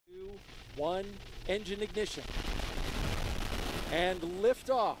1, engine ignition. And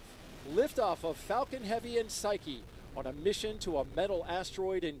liftoff. Liftoff of Falcon Heavy and Psyche on a mission to a metal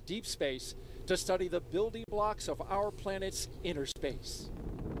asteroid in deep space to study the building blocks of our planet's inner space.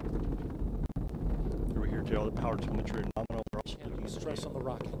 We're here to all the power telemetry and nominal. We're also looking at stress on the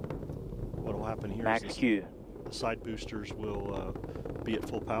rocket. What will happen here Max is Q. The side boosters will be at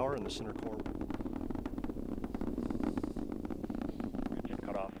full power and the center core. Engine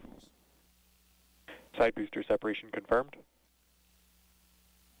cut off. Side booster separation confirmed.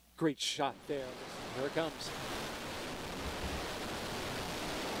 Great shot there. Here it comes.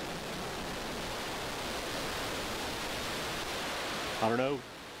 I don't know,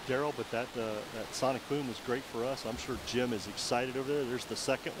 Daryl, but that sonic boom was great for us. I'm sure Jim is excited over there. There's the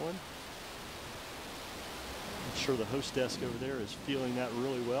second one. I'm sure the host desk over there is feeling that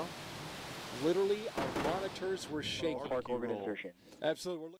really well. Literally, our monitors were shaking. Park orbit insertion. Absolutely.